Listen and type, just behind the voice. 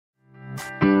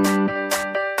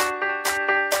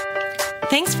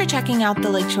Thanks for checking out the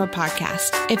Lakeshore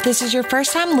Podcast. If this is your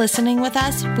first time listening with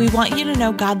us, we want you to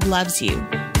know God loves you.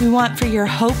 We want for your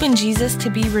hope in Jesus to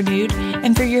be renewed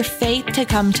and for your faith to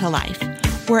come to life.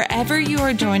 Wherever you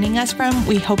are joining us from,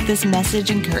 we hope this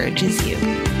message encourages you.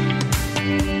 You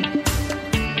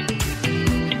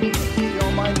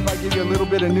don't mind if I give you a little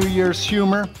bit of New Year's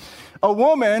humor? A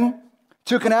woman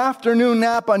took an afternoon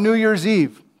nap on New Year's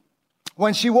Eve.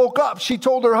 When she woke up, she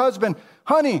told her husband,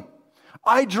 "Honey,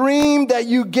 I dreamed that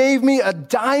you gave me a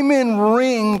diamond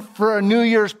ring for a New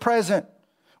Year's present.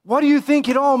 What do you think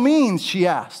it all means?" she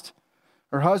asked.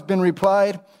 Her husband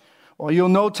replied, "Well, you'll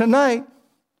know tonight."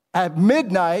 At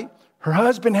midnight, her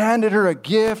husband handed her a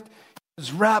gift. It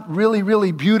was wrapped really,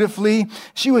 really beautifully.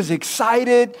 She was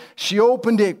excited. She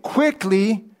opened it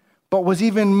quickly, but was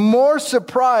even more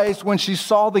surprised when she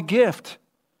saw the gift.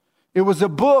 It was a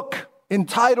book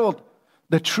entitled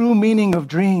The True Meaning of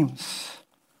Dreams.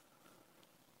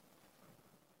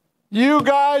 You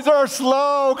guys are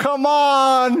slow. Come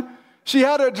on. She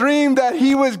had a dream that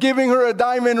he was giving her a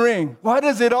diamond ring. What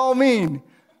does it all mean?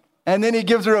 And then he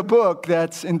gives her a book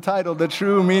that's entitled The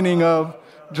True Meaning of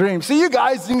Dreams. So you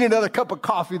guys need another cup of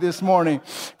coffee this morning.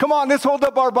 Come on, let's hold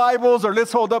up our Bibles or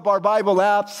let's hold up our Bible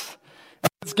apps. And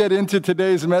let's get into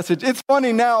today's message. It's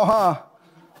funny now, huh?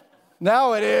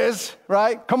 Now it is,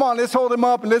 right? Come on, let's hold them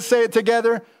up and let's say it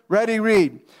together. Ready,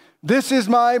 read. This is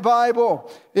my Bible.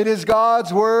 It is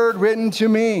God's word written to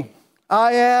me.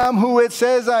 I am who it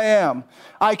says I am.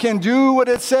 I can do what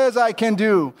it says I can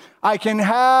do. I can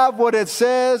have what it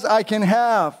says I can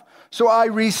have. So I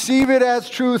receive it as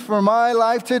truth for my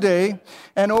life today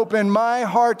and open my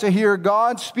heart to hear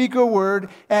God speak a word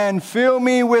and fill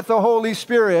me with the Holy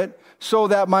Spirit so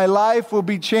that my life will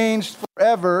be changed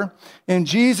forever. In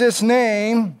Jesus'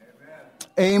 name,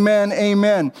 amen,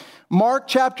 amen. Mark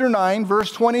chapter 9,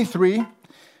 verse 23.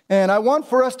 And I want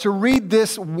for us to read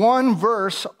this one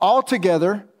verse all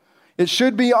together. It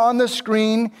should be on the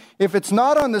screen. If it's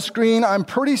not on the screen, I'm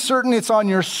pretty certain it's on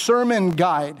your sermon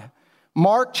guide.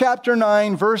 Mark chapter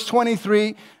 9, verse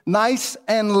 23. Nice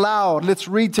and loud. Let's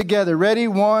read together. Ready?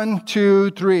 1,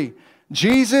 2, 3.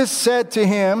 Jesus said to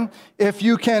him, "If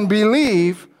you can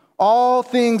believe, all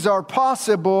things are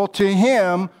possible to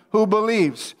him who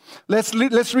believes." Let's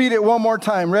read it one more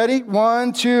time. Ready?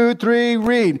 1, 2, 3,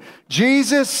 read.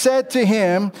 Jesus said to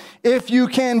him, "If you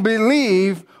can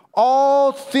believe,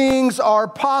 all things are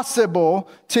possible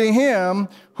to him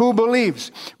who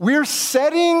believes." We're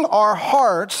setting our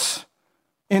hearts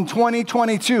in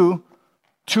 2022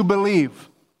 to believe.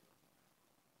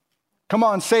 Come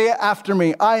on, say it after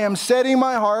me. I am setting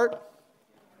my heart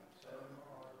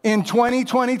in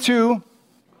 2022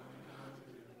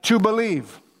 to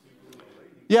believe.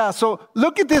 Yeah, so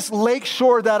look at this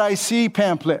Lakeshore That I See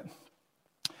pamphlet.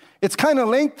 It's kind of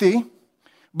lengthy,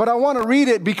 but I want to read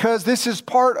it because this is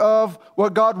part of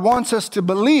what God wants us to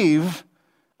believe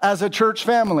as a church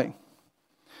family.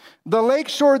 The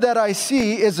Lakeshore That I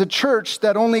See is a church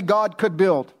that only God could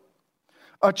build.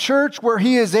 A church where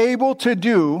he is able to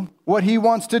do what he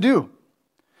wants to do.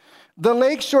 The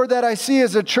Lakeshore That I See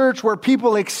is a church where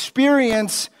people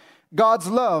experience God's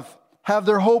love, have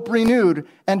their hope renewed,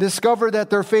 and discover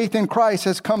that their faith in Christ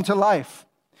has come to life.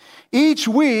 Each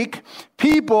week,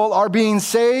 people are being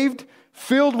saved,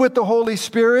 filled with the Holy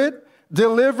Spirit,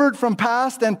 delivered from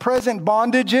past and present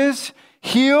bondages,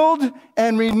 healed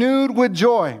and renewed with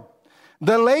joy.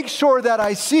 The Lakeshore That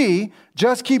I See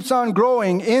just keeps on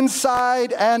growing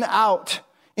inside and out,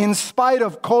 in spite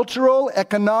of cultural,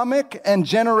 economic, and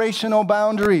generational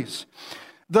boundaries.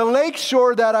 The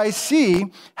Lakeshore That I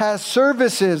See has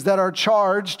services that are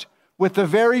charged with the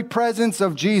very presence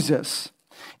of Jesus.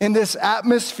 In this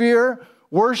atmosphere,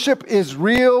 worship is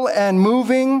real and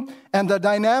moving, and the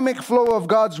dynamic flow of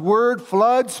God's word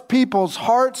floods people's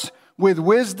hearts with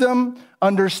wisdom,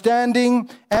 understanding,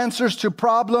 answers to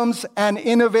problems, and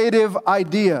innovative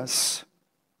ideas.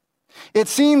 It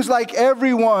seems like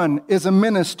everyone is a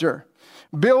minister,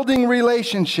 building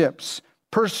relationships,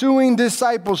 pursuing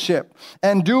discipleship,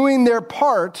 and doing their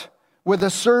part with a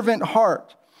servant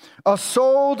heart. A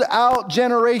sold-out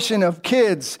generation of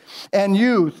kids and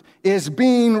youth is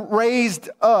being raised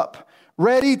up,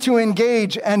 ready to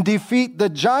engage and defeat the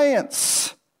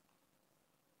giants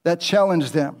that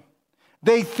challenge them.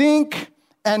 They think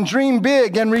and dream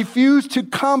big and refuse to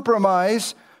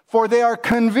compromise, for they are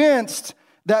convinced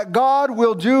that God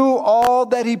will do all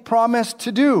that he promised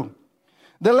to do.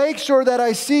 The Lakeshore That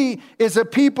I See is a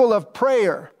people of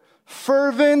prayer,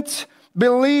 fervent,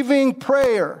 believing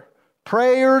prayer.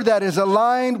 Prayer that is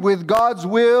aligned with God's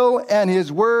will and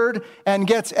his word and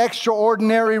gets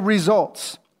extraordinary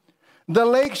results. The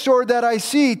lakeshore that I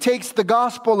see takes the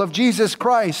gospel of Jesus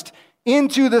Christ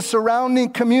into the surrounding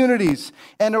communities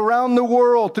and around the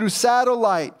world through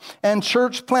satellite and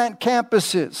church plant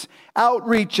campuses,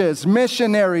 outreaches,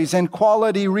 missionaries, and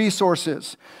quality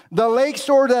resources. The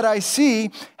lakeshore that I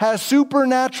see has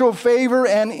supernatural favor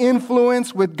and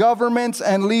influence with governments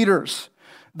and leaders.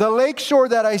 The lakeshore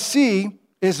that I see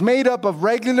is made up of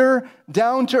regular,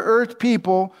 down-to-earth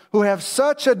people who have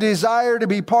such a desire to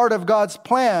be part of God's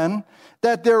plan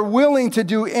that they're willing to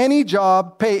do any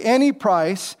job, pay any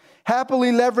price,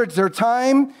 happily leverage their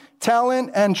time, talent,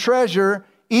 and treasure,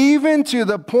 even to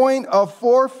the point of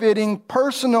forfeiting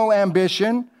personal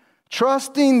ambition,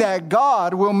 trusting that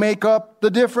God will make up the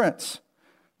difference.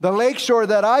 The lakeshore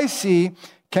that I see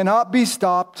cannot be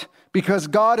stopped because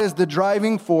God is the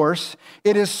driving force.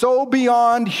 It is so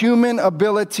beyond human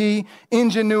ability,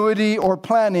 ingenuity, or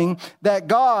planning that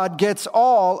God gets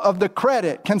all of the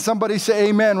credit. Can somebody say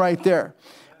amen right there?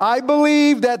 I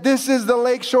believe that this is the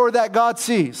lakeshore that God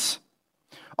sees.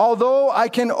 Although I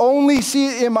can only see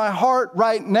it in my heart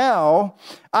right now,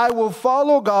 I will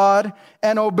follow God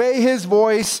and obey His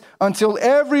voice until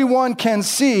everyone can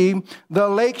see the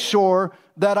lakeshore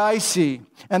that I see.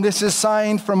 And this is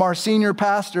signed from our senior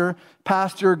pastor,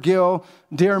 Pastor Gil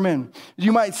Dearman.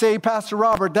 You might say, Pastor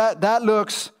Robert, that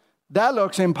looks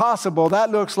impossible.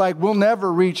 That looks like we'll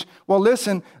never reach. Well,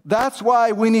 listen, that's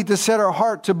why we need to set our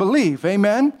heart to believe.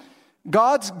 Amen?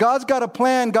 God's got a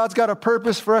plan. God's got a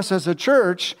purpose for us as a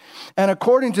church. And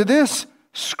according to this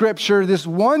scripture, this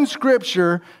one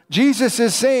scripture, Jesus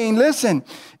is saying, listen,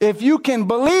 if you can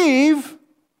believe,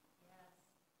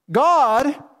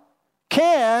 God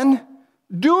can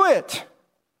do it.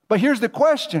 But here's the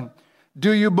question.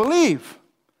 Do you believe?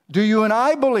 Do you and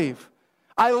I believe?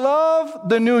 I love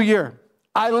the new year.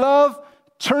 I love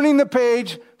turning the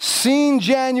page, seeing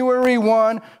January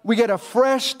 1. We get a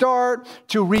fresh start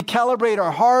to recalibrate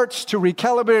our hearts, to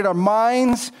recalibrate our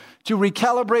minds, to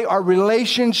recalibrate our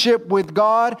relationship with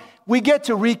God. We get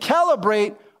to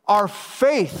recalibrate our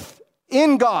faith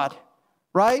in God,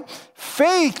 right?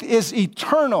 Faith is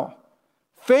eternal.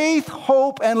 Faith,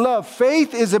 hope, and love.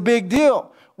 Faith is a big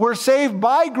deal. We're saved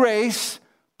by grace,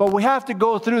 but we have to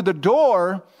go through the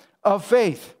door of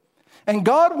faith. And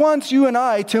God wants you and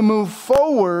I to move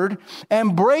forward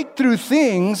and break through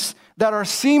things that are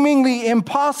seemingly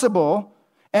impossible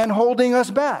and holding us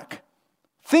back.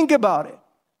 Think about it.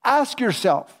 Ask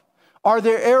yourself, are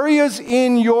there areas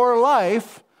in your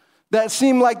life that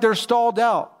seem like they're stalled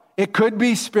out? It could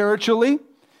be spiritually.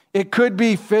 It could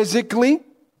be physically.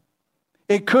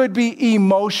 It could be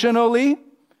emotionally.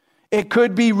 It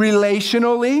could be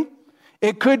relationally.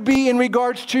 It could be in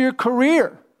regards to your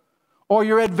career or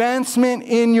your advancement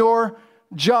in your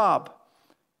job.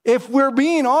 If we're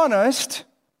being honest,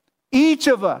 each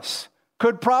of us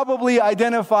could probably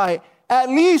identify at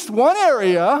least one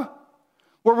area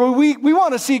where we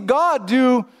want to see God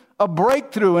do a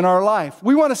breakthrough in our life.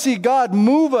 We want to see God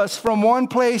move us from one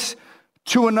place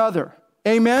to another.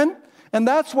 Amen? And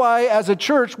that's why, as a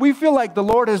church, we feel like the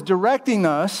Lord is directing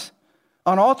us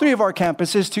on all three of our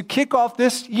campuses to kick off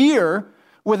this year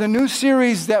with a new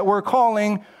series that we're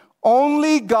calling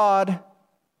Only God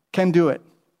Can Do It.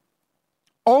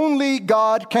 Only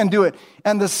God Can Do It.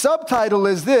 And the subtitle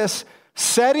is this: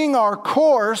 Setting Our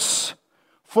Course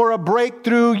for a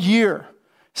Breakthrough Year.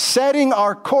 Setting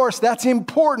our course, that's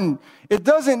important. It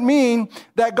doesn't mean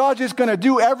that God's just going to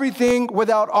do everything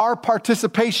without our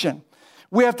participation.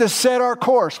 We have to set our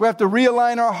course. We have to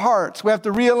realign our hearts. We have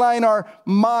to realign our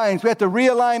minds. We have to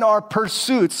realign our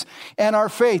pursuits and our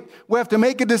faith. We have to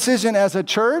make a decision as a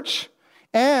church,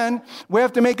 and we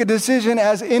have to make a decision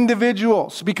as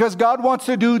individuals, because God wants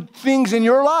to do things in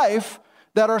your life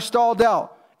that are stalled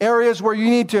out. Areas where you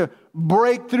need to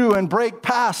break through and break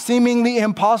past seemingly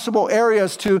impossible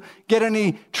areas to get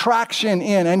any traction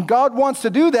in. And God wants to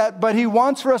do that, but He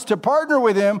wants for us to partner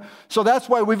with Him. So that's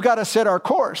why we've got to set our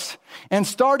course. And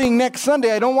starting next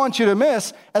Sunday, I don't want you to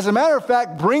miss. As a matter of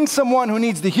fact, bring someone who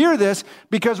needs to hear this,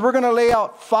 because we're going to lay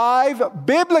out 5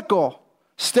 biblical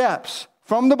steps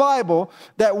from the Bible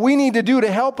that we need to do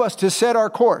to help us to set our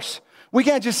course. We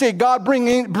can't just say, God, bring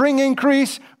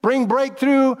increase, bring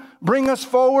breakthrough, bring us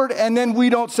forward, and then we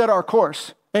don't set our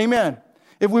course. Amen.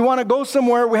 If we want to go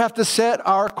somewhere, we have to set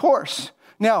our course.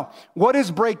 Now, what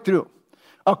is breakthrough?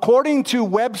 According to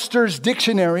Webster's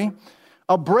dictionary,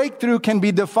 a breakthrough can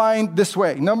be defined this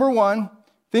way. Number 1,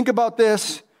 think about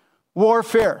this: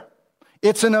 warfare.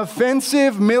 It's an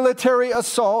offensive military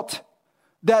assault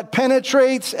that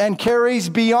penetrates and carries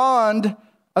beyond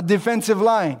a defensive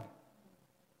line.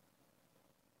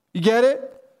 You get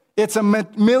it? It's a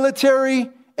military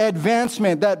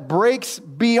advancement that breaks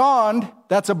beyond,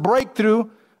 that's a breakthrough,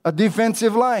 a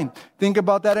defensive line. Think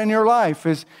about that in your life.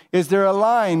 Is there a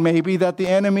line maybe that the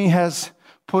enemy has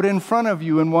put in front of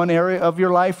you in one area of your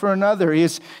life or another?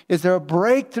 Is there a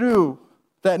breakthrough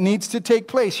that needs to take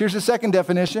place? Here's the second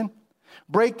definition.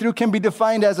 Breakthrough can be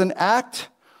defined as an act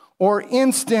or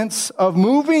instance of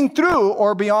moving through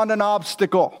or beyond an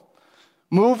obstacle.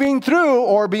 Moving through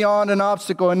or beyond an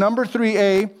obstacle. And number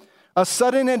 3A, a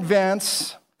sudden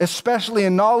advance, especially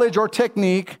in knowledge or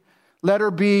technique.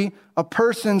 Letter B, a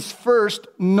person's first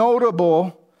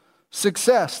notable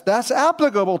success. That's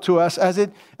applicable to us as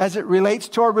it relates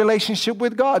to our relationship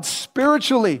with God.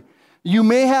 Spiritually, you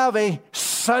may have a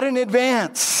sudden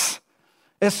advance,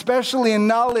 especially in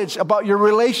knowledge about your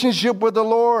relationship with the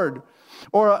Lord,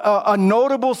 or a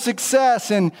notable success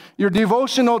in your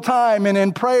devotional time and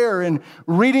in prayer and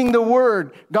reading the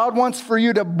Word. God wants for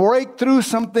you to break through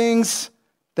some things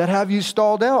that have you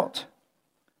stalled out.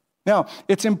 Now,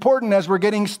 it's important as we're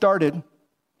getting started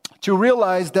to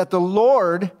realize that the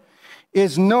Lord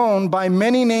is known by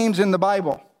many names in the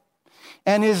Bible.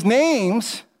 And His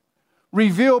names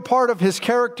reveal part of His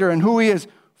character and who He is.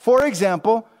 For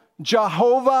example,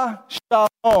 Jehovah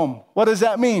Shalom. What does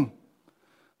that mean?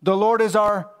 The Lord is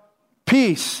our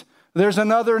peace. There's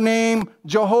another name,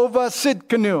 Jehovah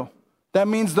Sidkenu. That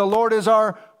means the Lord is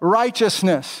our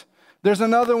righteousness. There's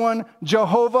another one,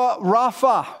 Jehovah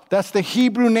Rapha. That's the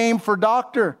Hebrew name for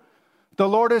doctor. The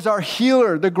Lord is our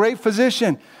healer, the great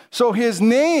physician. So His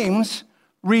names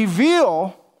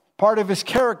reveal part of His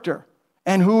character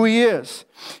and who He is.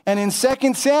 And in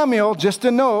 2 Samuel, just a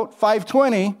note,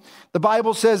 5:20, the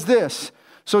Bible says this.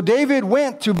 So David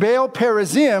went to Baal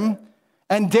Perazim,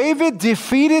 and David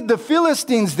defeated the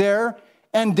Philistines there.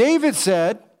 And David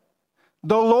said,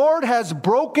 the Lord has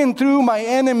broken through my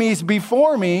enemies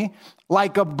before me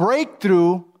like a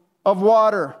breakthrough of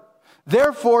water.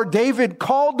 Therefore, David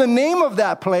called the name of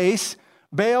that place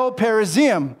Baal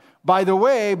Perazim. By the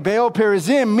way, Baal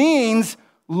Perazim means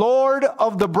Lord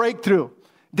of the breakthrough.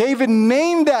 David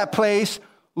named that place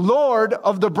Lord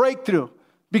of the breakthrough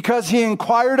because he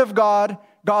inquired of God.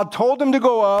 God told him to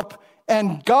go up,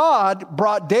 and God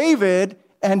brought David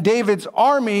and David's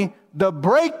army the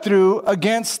breakthrough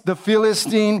against the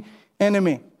Philistine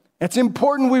enemy. It's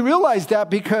important we realize that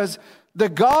because the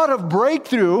God of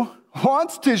breakthrough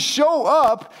wants to show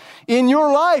up in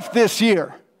your life this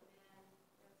year.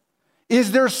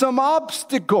 Is there some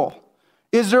obstacle?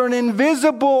 Is there an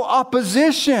invisible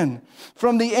opposition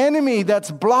from the enemy that's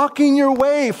blocking your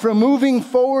way from moving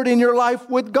forward in your life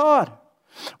with God?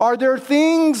 Are there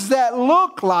things that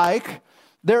look like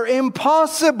they're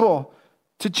impossible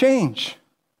to change?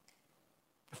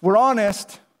 If we're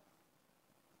honest,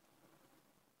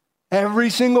 every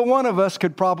single one of us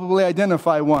could probably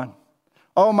identify one.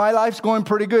 Oh, my life's going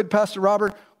pretty good, Pastor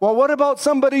Robert. Well, what about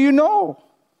somebody you know?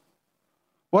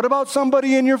 What about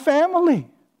somebody in your family?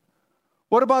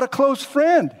 What about a close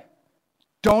friend?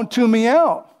 Don't tune me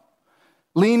out.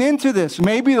 Lean into this.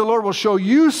 Maybe the Lord will show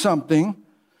you something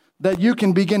that you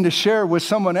can begin to share with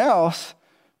someone else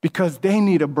because they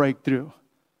need a breakthrough.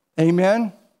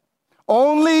 Amen?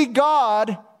 Only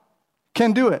God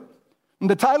can do it. And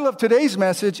the title of today's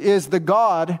message is The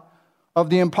God of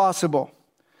the Impossible.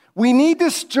 We need to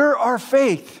stir our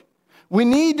faith. We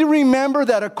need to remember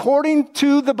that according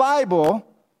to the Bible,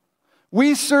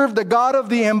 we serve the God of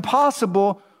the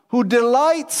impossible who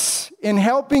delights in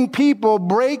helping people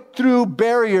break through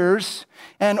barriers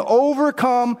and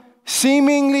overcome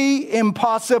seemingly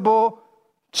impossible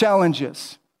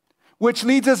challenges. Which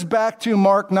leads us back to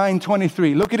Mark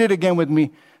 9:23. Look at it again with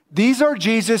me. These are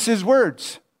Jesus'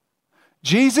 words.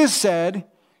 Jesus said,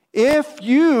 if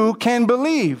you can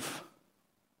believe,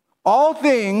 all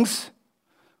things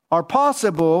are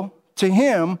possible to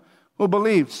him who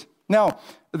believes. Now,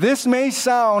 this may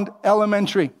sound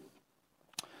elementary,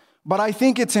 but I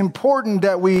think it's important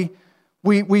that we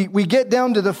get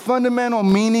down to the fundamental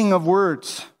meaning of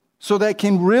words so that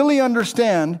can really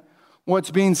understand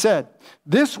what's being said.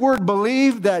 This word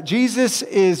believe that Jesus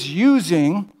is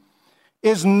using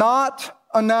is not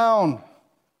a noun.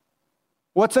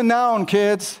 What's a noun,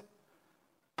 kids?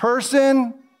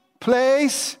 Person,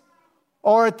 place,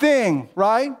 or a thing,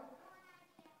 right?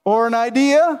 Or an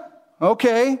idea?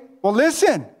 Okay. Well,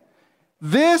 listen.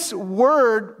 This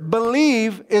word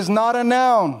believe is not a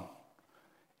noun.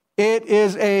 It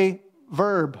is a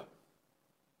verb.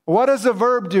 What does a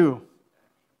verb do?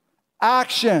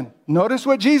 Action. Notice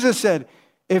what Jesus said.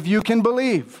 If you can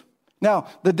believe. Now,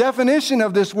 the definition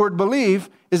of this word believe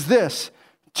is this: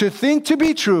 to think to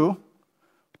be true,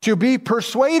 to be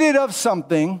persuaded of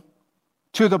something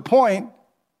to the point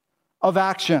of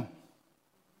action.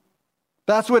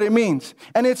 That's what it means.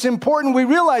 And it's important we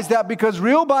realize that because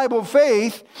real Bible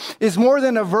faith is more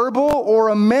than a verbal or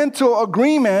a mental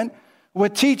agreement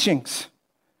with teachings.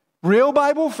 Real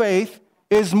Bible faith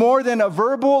is more than a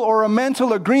verbal or a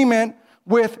mental agreement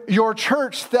with your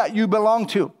church that you belong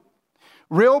to.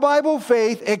 Real Bible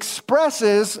faith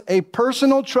expresses a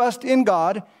personal trust in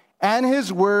God and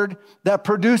His Word that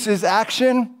produces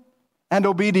action and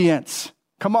obedience.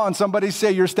 Come on, somebody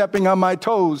say, you're stepping on my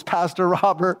toes, Pastor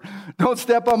Robert. Don't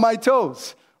step on my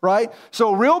toes, right?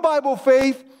 So real Bible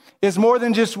faith is more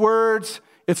than just words.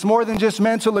 It's more than just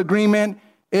mental agreement.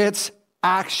 It's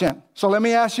action. So let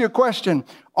me ask you a question.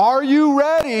 Are you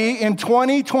ready in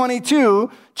 2022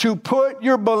 to put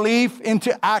your belief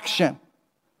into action?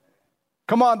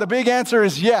 Come on, the big answer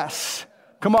is yes.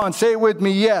 Come on, say it with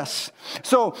me, yes.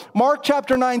 So Mark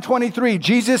chapter 9:23,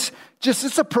 Jesus,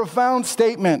 it's a profound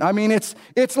statement. I mean,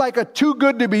 it's like a too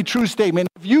good to be true statement.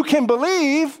 If you can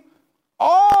believe,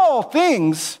 all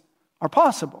things are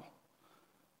possible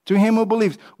to him who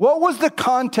believes. What was the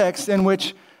context in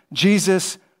which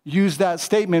Jesus used that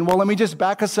statement? Well, let me just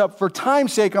back us up. For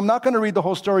time's sake, I'm not going to read the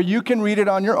whole story. You can read it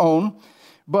on your own.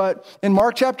 But in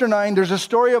Mark chapter 9, there's a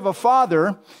story of a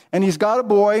father, and he's got a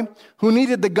boy who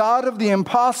needed the God of the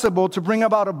impossible to bring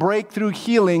about a breakthrough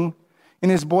healing in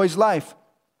his boy's life.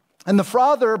 And the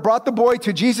father brought the boy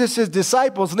to Jesus'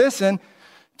 disciples, listen,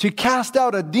 to cast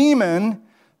out a demon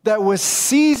that was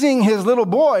seizing his little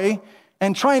boy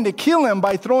and trying to kill him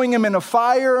by throwing him in a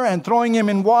fire and throwing him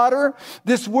in water.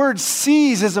 This word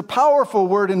seize is a powerful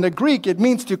word in the Greek. It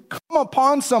means to come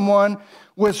upon someone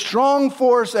with strong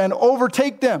force and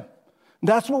overtake them.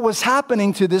 That's what was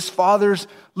happening to this father's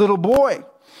little boy.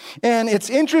 And it's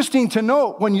interesting to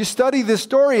note, when you study this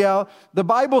story out, the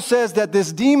Bible says that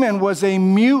this demon was a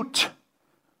mute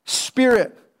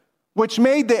spirit, which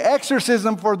made the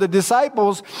exorcism for the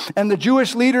disciples and the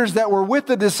Jewish leaders that were with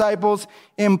the disciples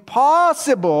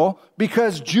impossible,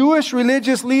 because Jewish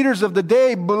religious leaders of the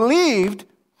day believed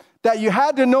that you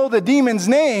had to know the demon's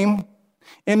name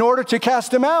in order to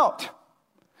cast him out.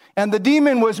 And the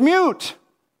demon was mute.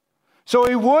 So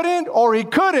he wouldn't or he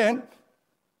couldn't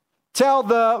tell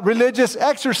the religious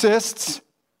exorcists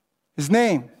his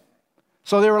name.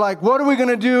 So they were like, what are we going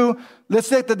to do? Let's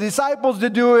get the disciples to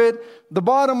do it. The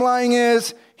bottom line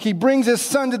is, he brings his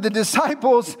son to the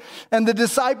disciples, and the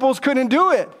disciples couldn't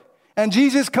do it. And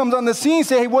Jesus comes on the scene and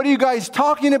says, hey, what are you guys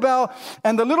talking about?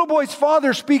 And the little boy's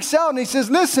father speaks out and he says,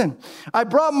 listen, I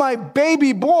brought my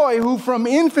baby boy who from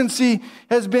infancy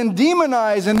has been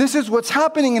demonized, and this is what's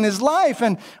happening in his life.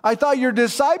 And I thought your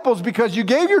disciples, because you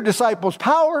gave your disciples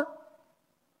power,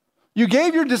 you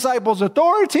gave your disciples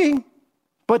authority,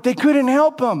 but they couldn't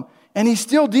help him. And he's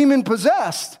still demon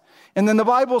possessed. And then the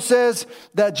Bible says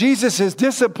that Jesus is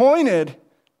disappointed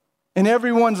in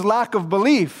everyone's lack of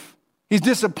belief. He's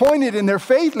disappointed in their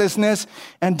faithlessness,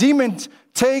 and Jesus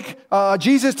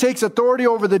takes authority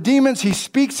over the demons. He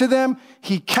speaks to them.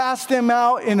 He casts them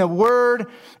out in a word,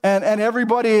 and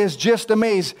everybody is just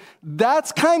amazed.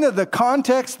 That's kind of the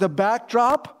context, the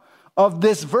backdrop of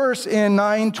this verse in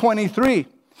 9:23.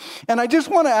 And I just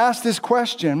want to ask this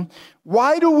question.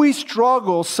 Why do we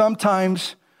struggle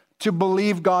sometimes to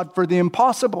believe God for the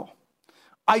impossible?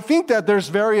 I think that there's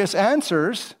various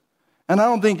answers, and I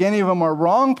don't think any of them are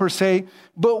wrong per se,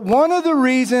 but one of the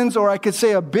reasons, or I could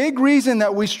say a big reason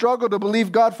that we struggle to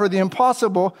believe God for the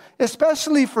impossible,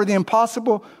 especially for the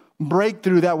impossible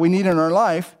breakthrough that we need in our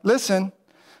life, listen,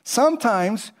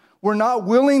 sometimes we're not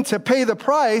willing to pay the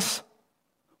price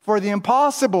for the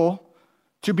impossible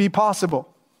to be possible.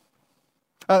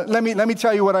 Let me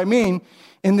tell you what I mean.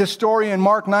 In this story in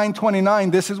Mark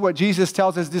 9:29, this is what Jesus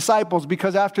tells his disciples,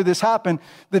 because after this happened,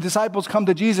 the disciples come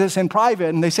to Jesus in private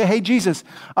and they say, hey, Jesus,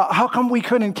 how come we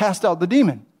couldn't cast out the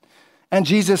demon? And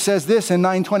Jesus says this in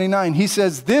 9:29. He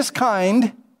says, this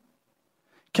kind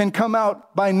can come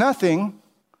out by nothing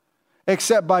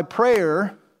except by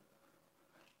prayer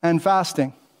and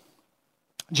fasting.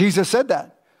 Jesus said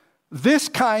that. This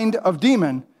kind of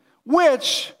demon,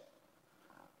 which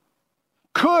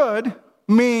could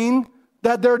mean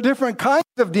that there are different kinds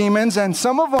of demons, and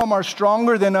some of them are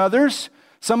stronger than others.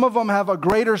 Some of them have a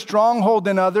greater stronghold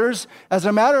than others. As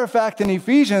a matter of fact, in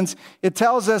Ephesians, it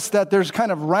tells us that there's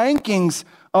kind of rankings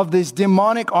of these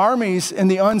demonic armies in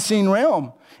the unseen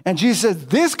realm. And Jesus says,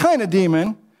 this kind of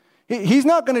demon, he's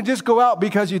not going to just go out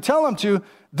because you tell him to.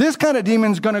 This kind of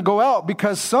demon's going to go out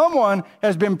because someone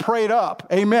has been prayed up.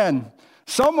 Amen.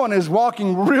 Someone is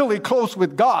walking really close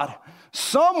with God.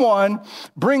 Someone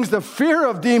brings the fear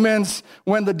of demons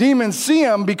when the demons see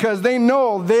them because they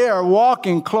know they are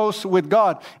walking close with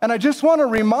God. And I just want to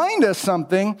remind us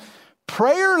something.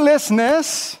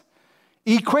 Prayerlessness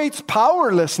equates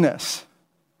powerlessness.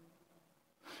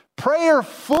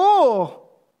 Prayerful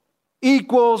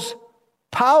equals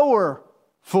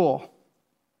powerful.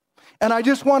 And I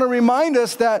just want to remind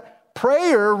us that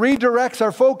prayer redirects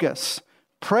our focus.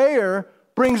 Prayer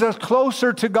brings us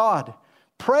closer to God.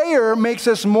 Prayer makes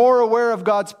us more aware of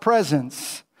God's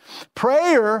presence.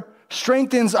 Prayer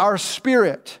strengthens our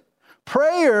spirit.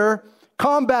 Prayer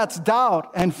combats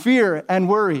doubt and fear and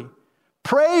worry.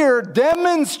 Prayer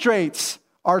demonstrates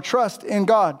our trust in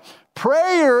God.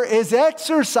 Prayer is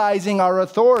exercising our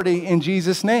authority in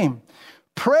Jesus' name.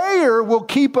 Prayer will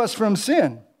keep us from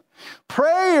sin.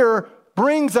 Prayer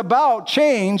brings about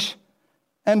change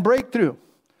and breakthrough.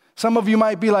 Some of you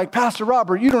might be like, Pastor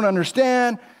Robert, you don't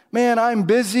understand. Man, I'm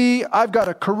busy. I've got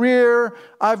a career.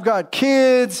 I've got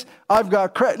kids.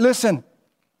 Listen,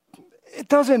 it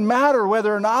doesn't matter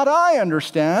whether or not I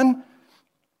understand.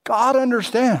 God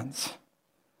understands.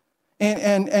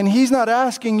 And He's not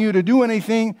asking you to do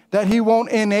anything that He won't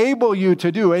enable you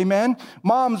to do. Amen?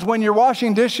 Moms, when you're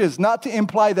washing dishes, not to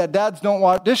imply that dads don't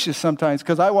wash dishes sometimes,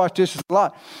 because I wash dishes a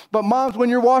lot. But moms, when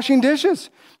you're washing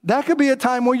dishes, that could be a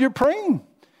time where you're praying.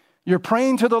 You're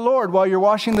praying to the Lord while you're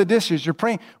washing the dishes. You're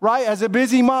praying, right? As a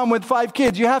busy mom with 5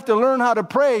 kids, you have to learn how to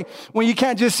pray when you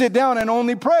can't just sit down and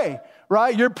only pray.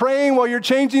 Right? You're praying while you're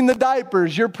changing the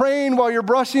diapers. You're praying while you're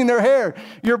brushing their hair.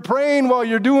 You're praying while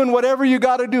you're doing whatever you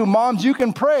got to do. Moms, you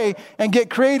can pray and get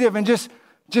creative and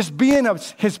just be in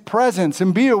His presence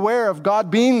and be aware of God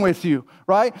being with you,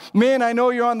 right? Men, I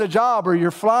know you're on the job or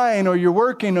you're flying or you're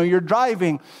working or you're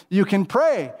driving. You can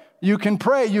pray. You can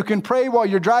pray. You can pray while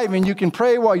you're driving. You can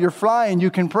pray while you're flying.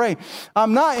 You can pray.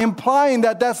 I'm not implying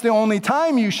that that's the only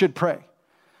time you should pray.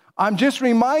 I'm just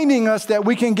reminding us that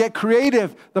we can get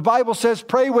creative. The Bible says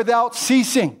pray without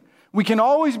ceasing. We can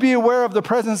always be aware of the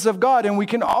presence of God, and we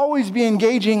can always be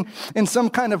engaging in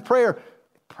some kind of prayer.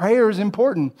 Prayer is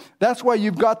important. That's why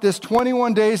you've got this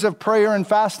 21 days of prayer and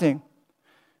fasting.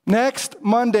 Next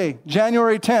Monday,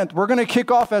 January 10th, we're going to kick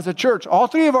off as a church, all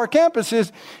 3 of our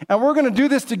campuses, and we're going to do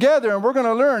this together, and we're going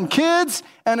to learn, kids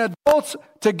and adults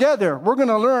together. We're going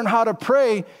to learn how to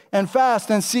pray and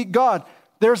fast and seek God.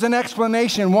 There's an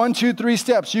explanation, 1, 2, 3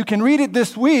 steps. You can read it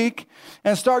this week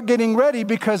and start getting ready,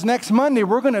 because next Monday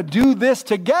we're going to do this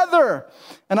together.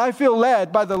 And I feel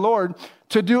led by the Lord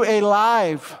to do a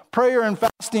live prayer and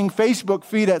fasting Facebook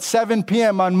feed at 7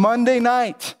 p.m. on Monday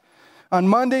night.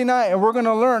 And we're going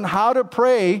to learn how to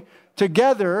pray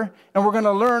together, and we're going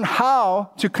to learn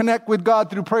how to connect with God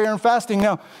through prayer and fasting.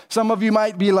 Now, some of you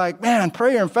might be like, man,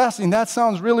 prayer and fasting, that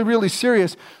sounds really, really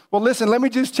serious. Well, listen, let me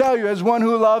just tell you, as one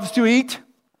who loves to eat,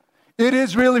 it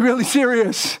is really, really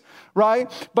serious,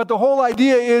 right? But the whole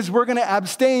idea is we're going to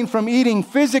abstain from eating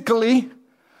physically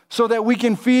so that we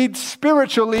can feed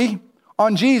spiritually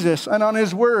on Jesus and on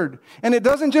His Word. And it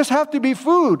doesn't just have to be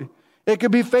food. It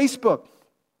could be Facebook.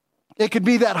 It could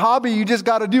be that hobby you just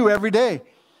got to do every day.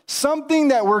 Something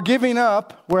that we're giving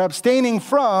up, we're abstaining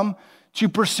from, to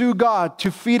pursue God,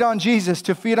 to feed on Jesus,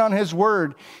 to feed on His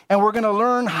Word. And we're going to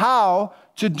learn how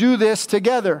to do this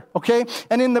together, okay?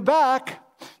 And in the back,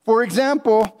 for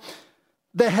example,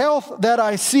 the health that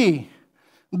I see,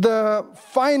 the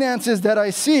finances that I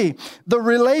see, the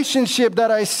relationship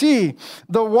that I see,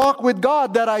 the walk with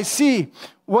God that I see,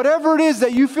 whatever it is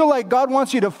that you feel like God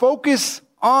wants you to focus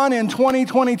on in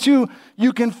 2022,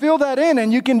 you can fill that in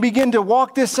and you can begin to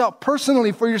walk this out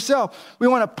personally for yourself. We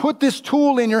want to put this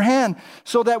tool in your hand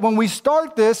so that when we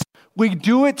start this, we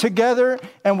do it together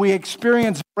and we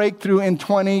experience breakthrough in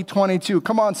 2022.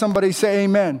 Come on, somebody say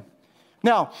amen.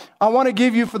 Now, I want to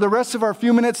give you, for the rest of our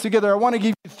few minutes together, I want to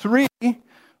give you 3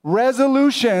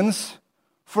 resolutions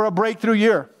for a breakthrough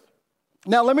year.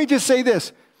 Now, let me just say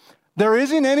this. There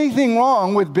isn't anything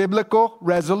wrong with biblical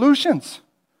resolutions.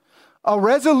 A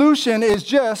resolution is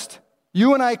just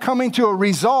you and I coming to a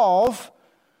resolve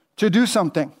to do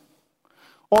something,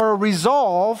 or a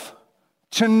resolve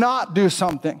to not do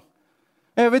something.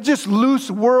 And if it's just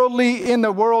loose, worldly, in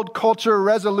the world culture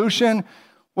resolution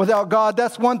without God,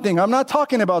 that's one thing. I'm not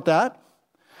talking about that.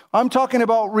 I'm talking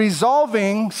about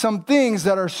resolving some things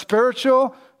that are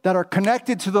spiritual, that are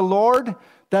connected to the Lord,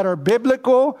 that are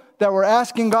biblical, that we're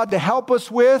asking God to help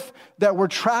us with, that we're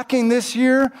tracking this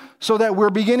year, so that we're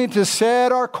beginning to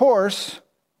set our course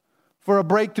for a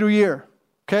breakthrough year.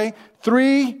 Okay?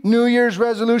 3 New Year's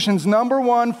resolutions. Number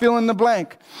 1, fill in the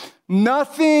blank.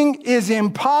 Nothing is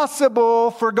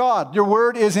impossible for God. Your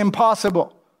word is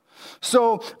impossible.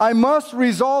 So I must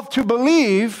resolve to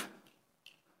believe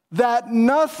that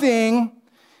nothing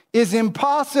is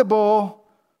impossible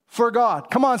for God.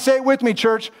 Come on, say it with me,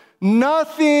 church.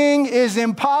 Nothing is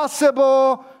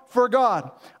impossible for God.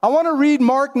 I want to read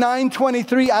Mark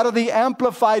 9:23 out of the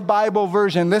Amplified Bible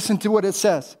version. Listen to what it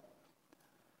says.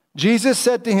 Jesus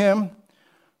said to him,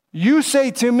 "You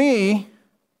say to me,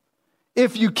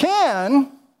 if you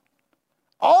can,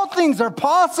 all things are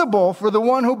possible for the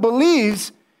one who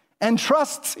believes and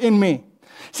trusts in me."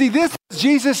 See, this is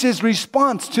Jesus'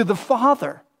 response to the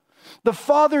Father. The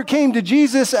Father came to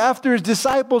Jesus after his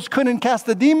disciples couldn't cast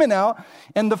the demon out,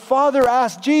 and the Father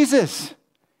asked Jesus,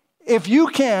 "If you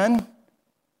can,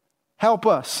 help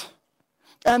us."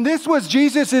 And this was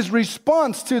Jesus'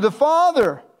 response to the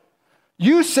Father.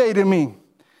 "You say to me,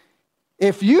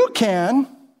 if you can,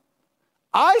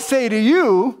 I say to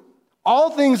you,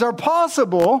 all things are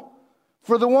possible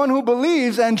for the one who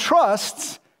believes and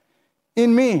trusts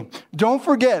in me." Don't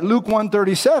forget Luke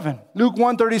 1:37. Luke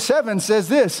 1:37 says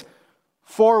this,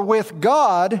 "For with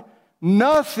God,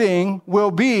 nothing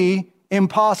will be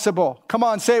impossible." Come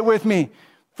on, say it with me.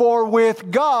 For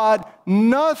with God,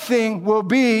 nothing will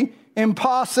be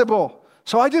impossible.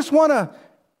 So I just want to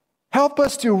help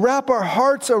us to wrap our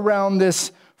hearts around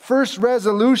this first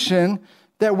resolution,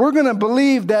 that we're going to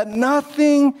believe that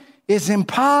nothing is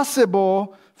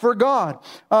impossible for God.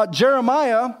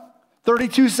 Jeremiah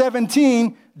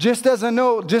 32:17, just as a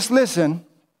note, just listen.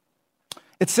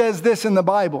 It says this in the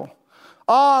Bible.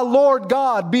 "Ah, Lord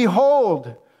God,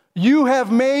 behold, you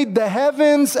have made the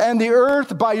heavens and the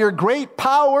earth by your great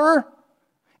power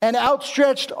and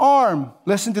outstretched arm."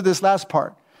 Listen to this last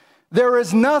part. "There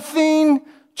is nothing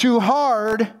too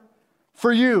hard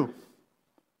for you."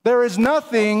 There is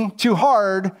nothing too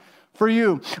hard for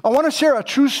you. I want to share a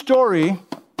true story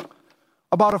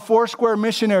about a Foursquare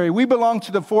missionary. We belong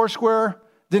to the Foursquare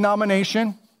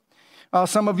denomination.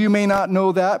 Some of you may not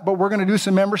know that, but we're going to do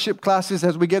some membership classes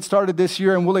as we get started this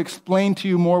year, and we'll explain to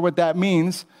you more what that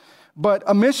means. But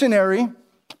a missionary,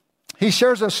 he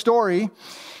shares a story,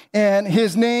 and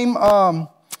his name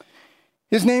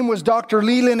was Dr.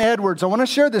 Leland Edwards. I want to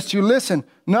share this to you. Listen,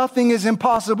 nothing is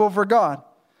impossible for God.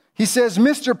 He says,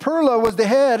 Mr. Perla was the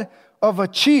head of a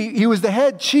chief. He was the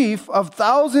head chief of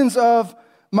thousands of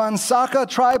Mansaka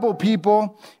tribal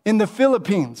people in the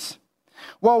Philippines.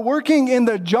 While working in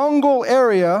the jungle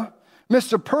area,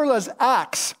 Mr. Perla's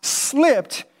axe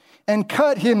slipped and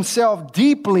cut himself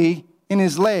deeply in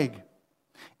his leg.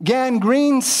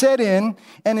 Gangrene set in,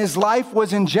 and his life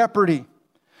was in jeopardy.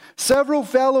 Several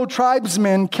fellow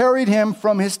tribesmen carried him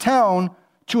from his town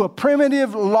to a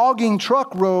primitive logging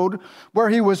truck road, where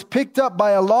he was picked up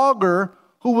by a logger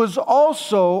who was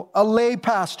also a lay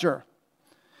pastor.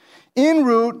 En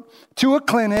route to a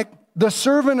clinic, the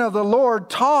servant of the Lord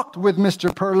talked with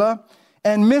Mr. Perla,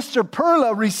 and Mr.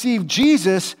 Perla received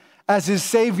Jesus as his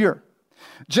Savior.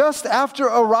 Just after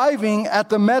arriving at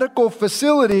the medical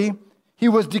facility, he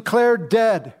was declared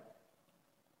dead.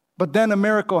 But then a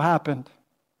miracle happened.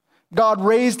 God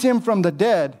raised him from the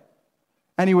dead,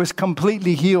 and he was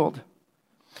completely healed.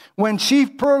 When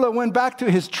Chief Perla went back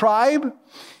to his tribe,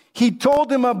 he told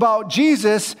them about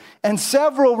Jesus, and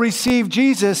several received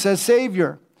Jesus as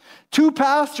Savior. 2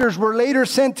 pastors were later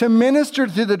sent to minister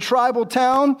to the tribal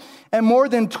town, and more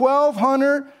than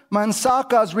 1,200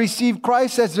 Mansakas received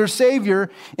Christ as their Savior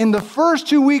in the first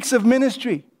 2 weeks of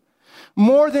ministry.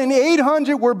 More than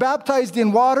 800 were baptized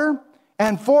in water,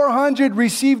 and 400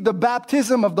 received the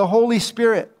baptism of the Holy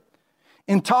Spirit.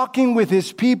 In talking with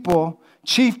his people,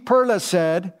 Chief Perla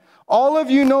said, "All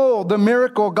of you know the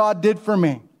miracle God did for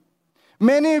me.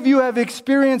 Many of you have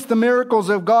experienced the miracles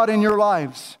of God in your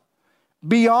lives.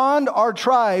 Beyond our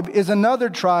tribe is another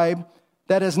tribe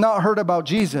that has not heard about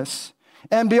Jesus.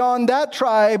 And beyond that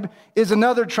tribe is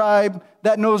another tribe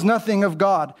that knows nothing of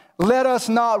God. Let us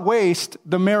not waste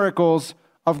the miracles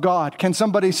of God." Can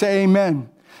somebody say amen?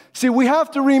 See, we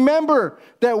have to remember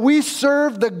that we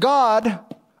serve the God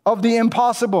of the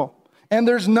impossible, and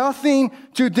there's nothing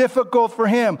too difficult for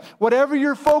him. Whatever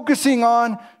you're focusing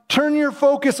on, turn your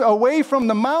focus away from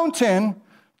the mountain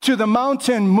to the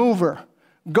mountain mover.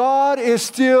 God is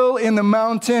still in the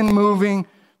mountain moving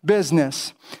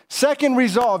business. Second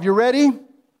resolve, you ready?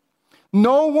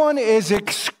 No one is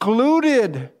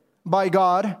excluded by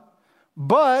God,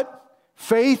 but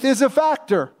faith is a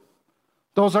factor.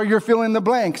 Those are your fill in the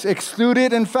blanks,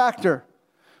 excluded and factor.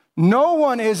 No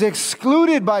one is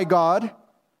excluded by God,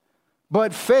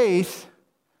 but faith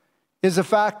is a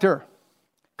factor.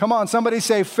 Come on, somebody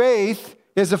say faith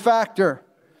is a factor.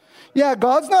 Yeah,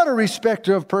 God's not a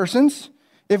respecter of persons.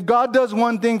 If God does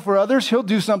one thing for others, he'll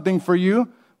do something for you,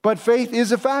 but faith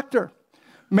is a factor.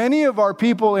 Many of our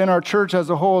people in our church as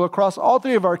a whole, across all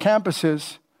 3 of our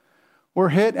campuses, were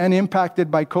hit and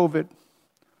impacted by COVID.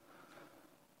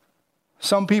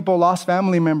 Some people lost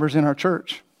family members in our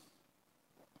church.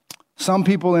 some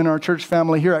people in our church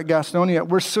family here at Gastonia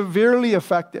were severely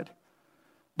affected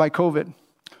by COVID.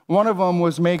 One of them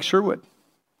was Meg Sherwood.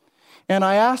 And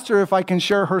I asked her if I can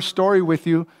share her story with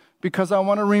you because I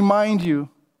want to remind you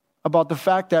about the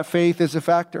fact that faith is a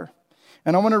factor.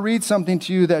 And I want to read something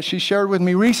to you that she shared with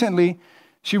me recently.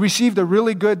 She received a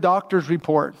really good doctor's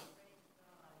report.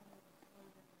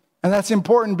 And that's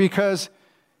important because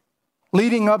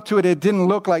leading up to it, it didn't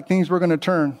look like things were going to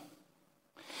turn.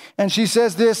 And she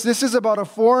says this is about a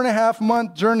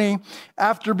 4.5-month journey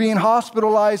after being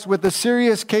hospitalized with a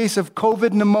serious case of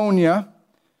COVID pneumonia.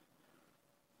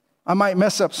 I might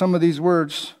mess up some of these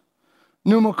words.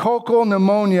 Pneumococcal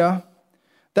pneumonia.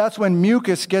 That's when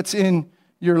mucus gets in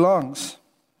your lungs.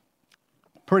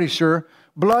 Pretty sure.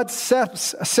 Blood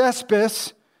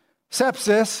sepsis,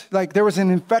 like there was an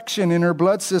infection in her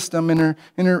blood system, in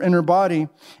her body,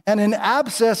 and an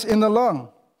abscess in the lung.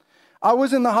 I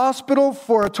was in the hospital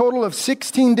for a total of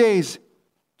 16 days,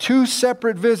 2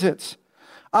 separate visits.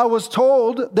 I was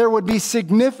told there would be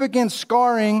significant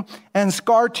scarring and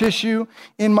scar tissue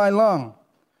in my lung.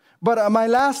 But at my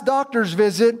last doctor's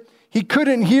visit, he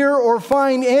couldn't hear or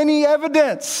find any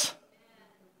evidence.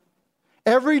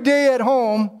 Every day at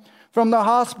home from the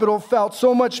hospital felt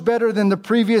so much better than the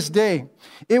previous day.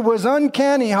 It was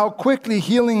uncanny how quickly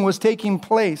healing was taking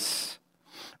place.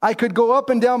 I could go up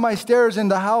and down my stairs in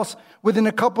the house within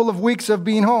a couple of weeks of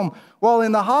being home. While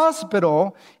in the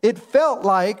hospital, it felt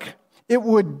like it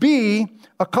would be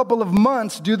a couple of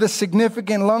months due to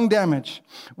significant lung damage.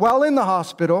 While in the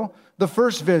hospital, the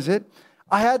first visit,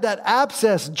 I had that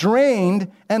abscess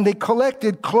drained and they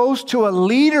collected close to a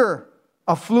liter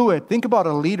of fluid. Think about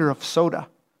a liter of soda.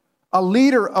 A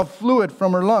liter of fluid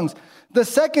from her lungs. The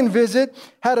second visit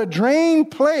had a drain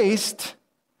placed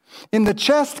in the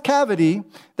chest cavity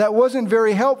that wasn't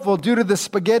very helpful due to the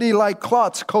spaghetti-like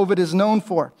clots COVID is known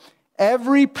for.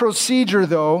 Every procedure,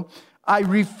 though, I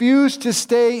refused to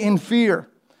stay in fear.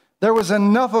 There was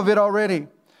enough of it already.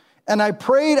 And I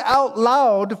prayed out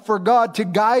loud for God to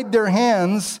guide their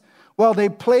hands while they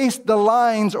placed the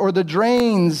lines or the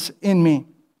drains in me.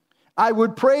 I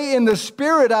would pray in the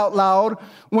Spirit out loud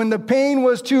when the pain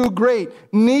was too great.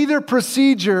 Neither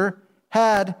procedure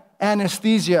had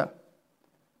anesthesia.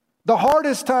 The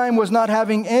hardest time was not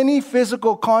having any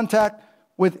physical contact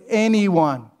with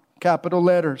anyone. Capital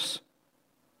letters.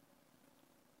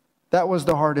 That was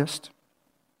the hardest.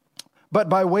 But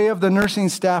by way of the nursing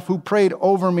staff who prayed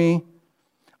over me,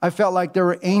 I felt like there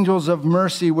were angels of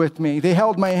mercy with me. They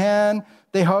held my hand.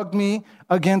 They hugged me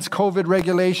against COVID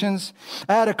regulations.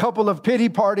 I had a couple of pity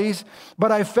parties, but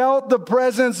I felt the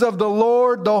presence of the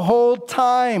Lord the whole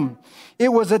time. It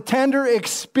was a tender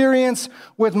experience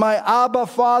with my Abba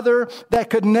Father that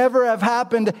could never have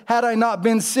happened had I not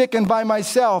been sick and by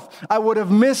myself. I would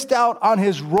have missed out on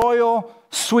his royal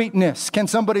sweetness. Can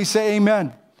somebody say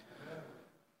amen?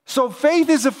 So faith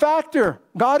is a factor.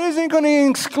 God isn't going to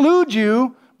exclude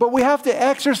you, but we have to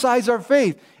exercise our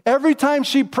faith. Every time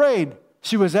she prayed,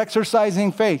 she was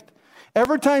exercising faith.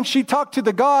 Every time she talked to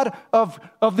the God of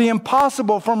the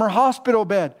impossible from her hospital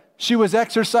bed, she was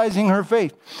exercising her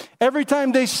faith. Every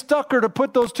time they stuck her to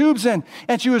put those tubes in,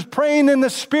 and she was praying in the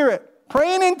Spirit,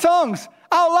 praying in tongues,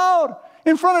 out loud,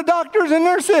 in front of doctors and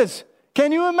nurses.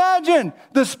 Can you imagine?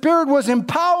 The Spirit was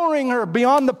empowering her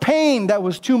beyond the pain that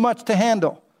was too much to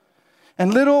handle.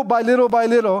 And little by little by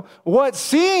little, what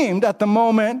seemed at the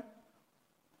moment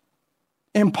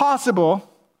impossible,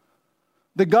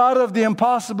 the God of the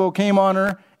impossible came on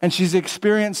her, and she's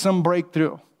experienced some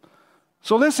breakthrough.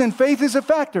 So listen, faith is a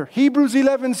factor. Hebrews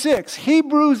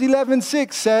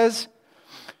 11:6 says,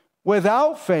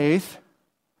 without faith,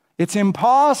 it's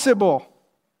impossible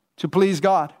to please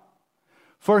God.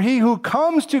 For he who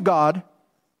comes to God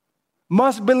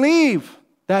must believe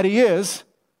that he is,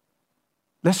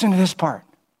 listen to this part,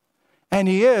 and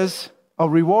he is a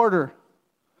rewarder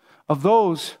of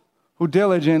those who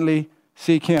diligently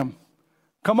seek him.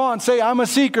 Come on, say, I'm a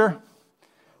seeker.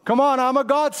 Come on, I'm a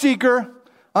God seeker.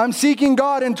 I'm seeking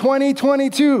God in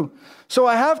 2022. So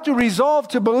I have to resolve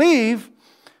to believe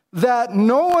that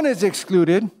no one is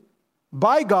excluded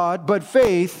by God, but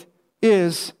faith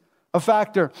is a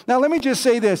factor. Now, let me just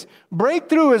say this.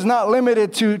 Breakthrough is not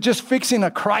limited to just fixing a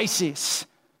crisis.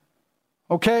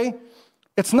 Okay?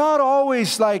 It's not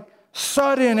always like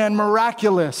sudden and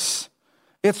miraculous.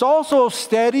 It's also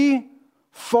steady,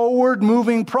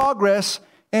 forward-moving progress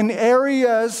in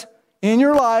areas in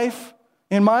your life,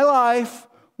 in my life,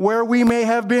 where we may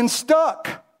have been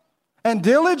stuck. And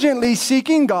diligently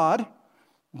seeking God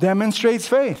demonstrates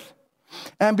faith.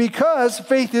 And because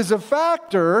faith is a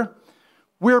factor,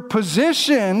 we're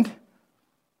positioned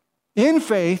in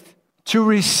faith to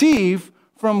receive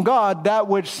from God that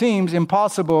which seems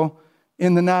impossible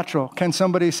in the natural. Can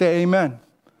somebody say amen?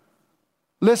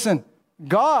 Listen,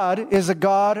 God is a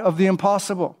God of the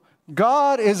impossible.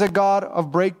 God is a God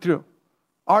of breakthrough.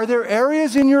 Are there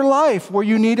areas in your life where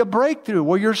you need a breakthrough,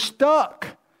 where you're stuck?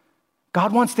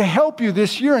 God wants to help you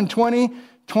this year in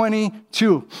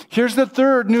 2022. Here's the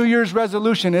third New Year's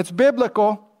resolution. It's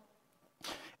biblical.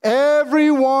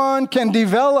 Everyone can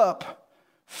develop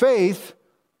faith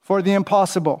for the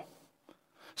impossible.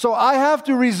 So I have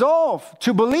to resolve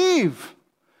to believe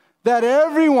that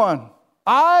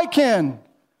I can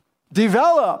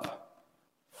develop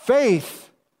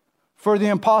faith for the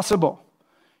impossible.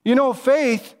 You know,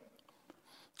 faith,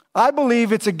 I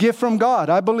believe it's a gift from God.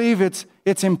 I believe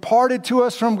it's imparted to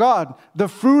us from God. The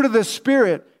fruit of the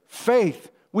Spirit, faith.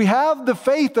 We have the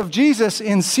faith of Jesus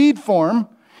in seed form,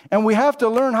 and we have to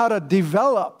learn how to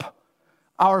develop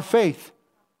our faith.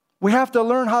 We have to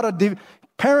learn how to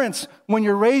parents, when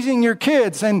you're raising your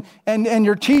kids and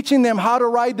you're teaching them how to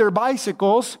ride their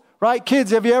bicycles, right?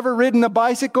 Kids, have you ever ridden a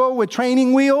bicycle with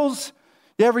training wheels?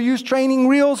 You ever use training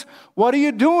wheels? What are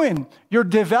you doing? You're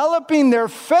developing their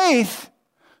faith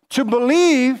to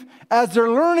believe as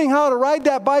they're learning how to ride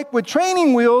that bike with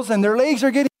training wheels, and their legs are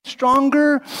getting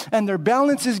stronger and their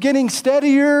balance is getting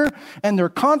steadier and their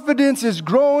confidence is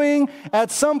growing. At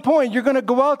some point, you're going to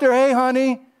go out there, hey,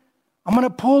 honey, I'm going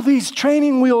to pull these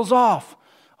training wheels off.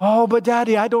 Oh, but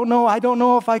Daddy, I don't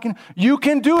know if I can. You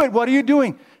can do it. What are you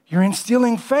doing? You're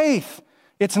instilling faith.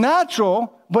 It's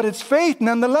natural, but it's faith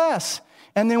nonetheless.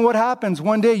 And then what happens?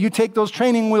 One day you take those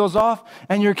training wheels off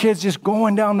and your kid's just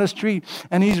going down the street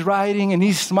and he's riding and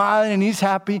he's smiling and he's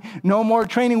happy. No more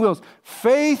training wheels.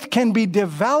 Faith can be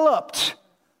developed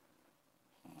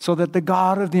so that the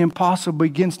God of the impossible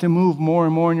begins to move more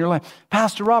and more in your life.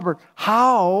 Pastor Robert,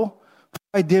 how do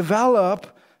I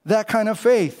develop that kind of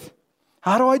faith?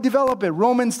 How do I develop it?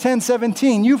 Romans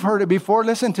 10:17. You've heard it before.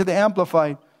 Listen to the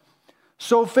Amplified.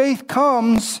 So faith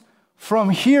comes from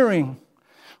hearing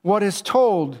what is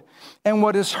told, and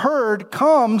what is heard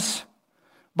comes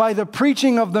by the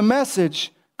preaching of the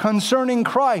message concerning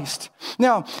Christ.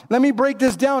 Now, let me break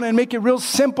this down and make it real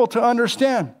simple to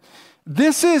understand.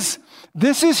 This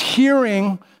is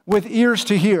hearing with ears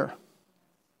to hear.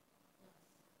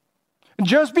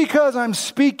 Just because I'm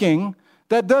speaking,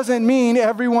 that doesn't mean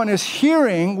everyone is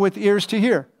hearing with ears to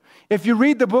hear. If you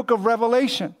read the book of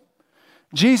Revelation,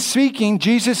 Jesus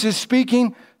is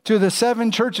speaking to the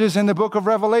 7 churches in the book of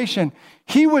Revelation.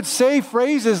 He would say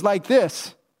phrases like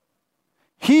this: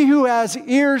 he who has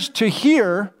ears to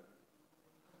hear,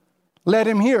 let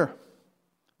him hear.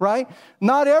 Right?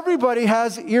 Not everybody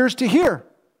has ears to hear.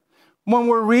 When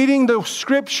we're reading the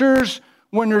scriptures,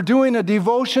 when you're doing a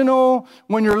devotional,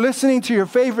 when you're listening to your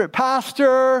favorite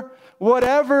pastor,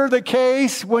 whatever the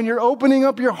case, when you're opening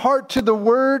up your heart to the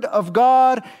Word of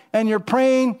God and you're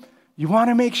praying, you want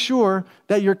to make sure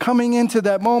that you're coming into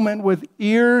that moment with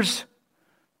ears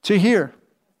to hear.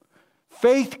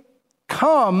 Faith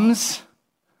comes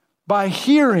by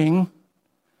hearing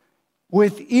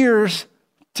with ears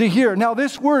to hear. Now,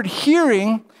 this word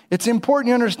hearing, it's important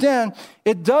you understand,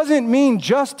 it doesn't mean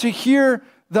just to hear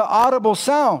the audible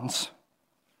sounds.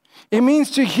 It means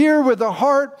to hear with a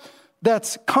heart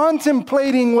that's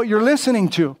contemplating what you're listening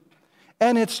to.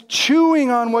 And it's chewing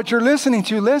on what you're listening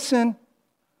to. Listen.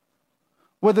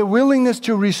 With a willingness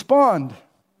to respond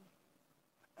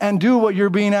and do what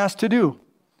you're being asked to do.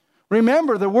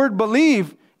 Remember, the word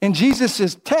believe in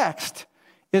Jesus' text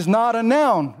is not a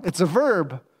noun, it's a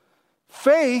verb.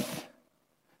 Faith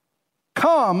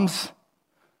comes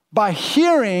by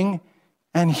hearing,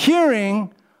 and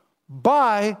hearing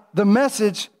by the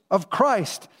message of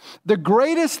Christ. The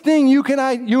greatest thing you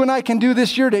and I can do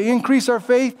this year to increase our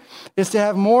faith is to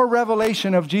have more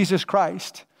revelation of Jesus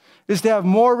Christ. Is to have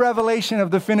more revelation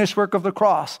of the finished work of the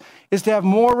cross. Is to have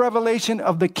more revelation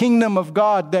of the kingdom of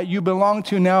God that you belong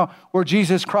to now, where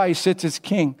Jesus Christ sits as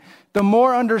king. The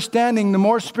more understanding, the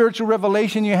more spiritual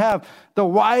revelation you have, the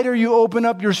wider you open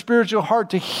up your spiritual heart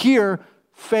to hear,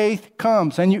 faith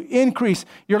comes. And you increase.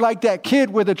 You're like that kid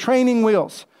with the training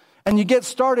wheels. And you get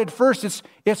started first.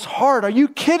 It's hard. Are you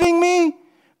kidding me?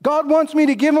 God wants me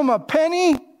to give him a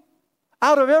penny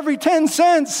out of every 10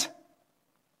 cents.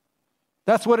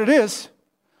 That's what it is.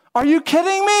 Are you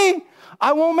kidding me?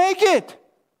 I won't make it.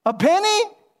 A penny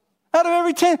out of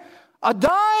every 10. A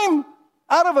dime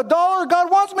out of $1.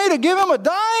 God wants me to give him a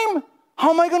dime.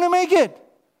 How am I going to make it?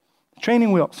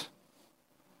 Training wheels.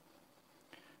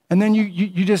 And then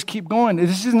you just keep going.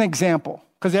 This is an example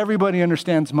because everybody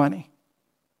understands money.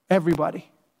 Everybody.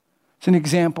 It's an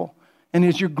example. And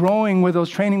as you're growing with those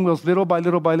training wheels little by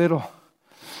little by little,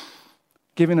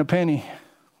 giving a penny,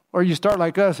 Or you start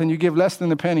like us and you give less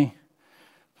than a penny.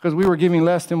 Because we were giving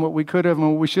less than what we could have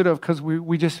and what we should have, because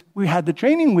we had the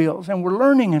training wheels and we're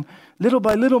learning, and little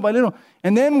by little by little.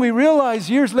 And then we realize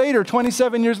years later,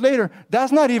 27 years later,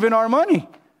 that's not even our money.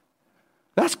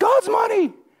 That's God's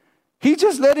money. He's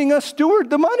just letting us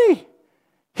steward the money.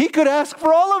 He could ask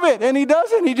for all of it, and he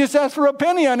doesn't. He just asks for a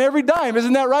penny on every dime.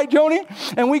 Isn't that right, Joni?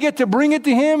 And we get to bring it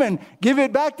to him and give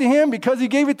it back to him because he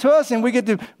gave it to us, and we get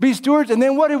to be stewards. And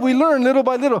then what did we learn little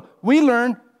by little? We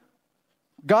learn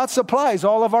God supplies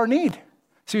all of our need.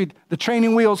 See, the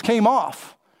training wheels came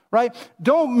off, right?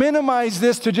 Don't minimize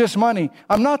this to just money.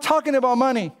 I'm not talking about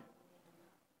money.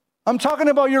 I'm talking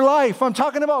about your life. I'm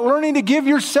talking about learning to give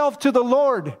yourself to the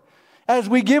Lord. As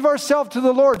we give ourselves to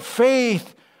the Lord,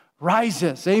 faith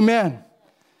rises. Amen.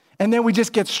 And then we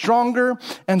just get stronger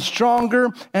and stronger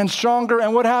and stronger.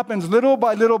 And what happens? Little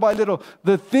by little by little.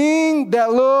 The thing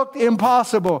that looked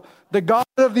impossible, the God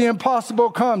of the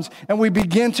impossible comes, and we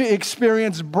begin to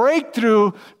experience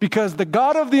breakthrough, because the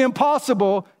God of the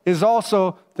impossible is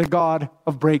also the God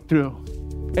of breakthrough.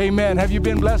 Amen. Have you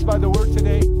been blessed by the word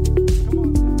today?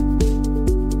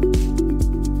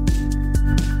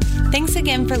 Thanks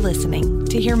again for listening.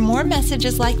 To hear more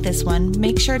messages like this one,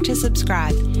 make sure to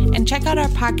subscribe and check out our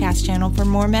podcast channel for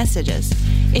more messages.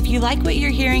 If you like what you're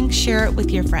hearing, share it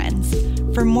with your friends.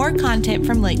 For more content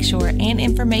from Lakeshore and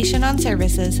information on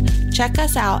services, check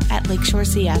us out at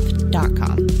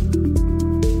lakeshorecf.com.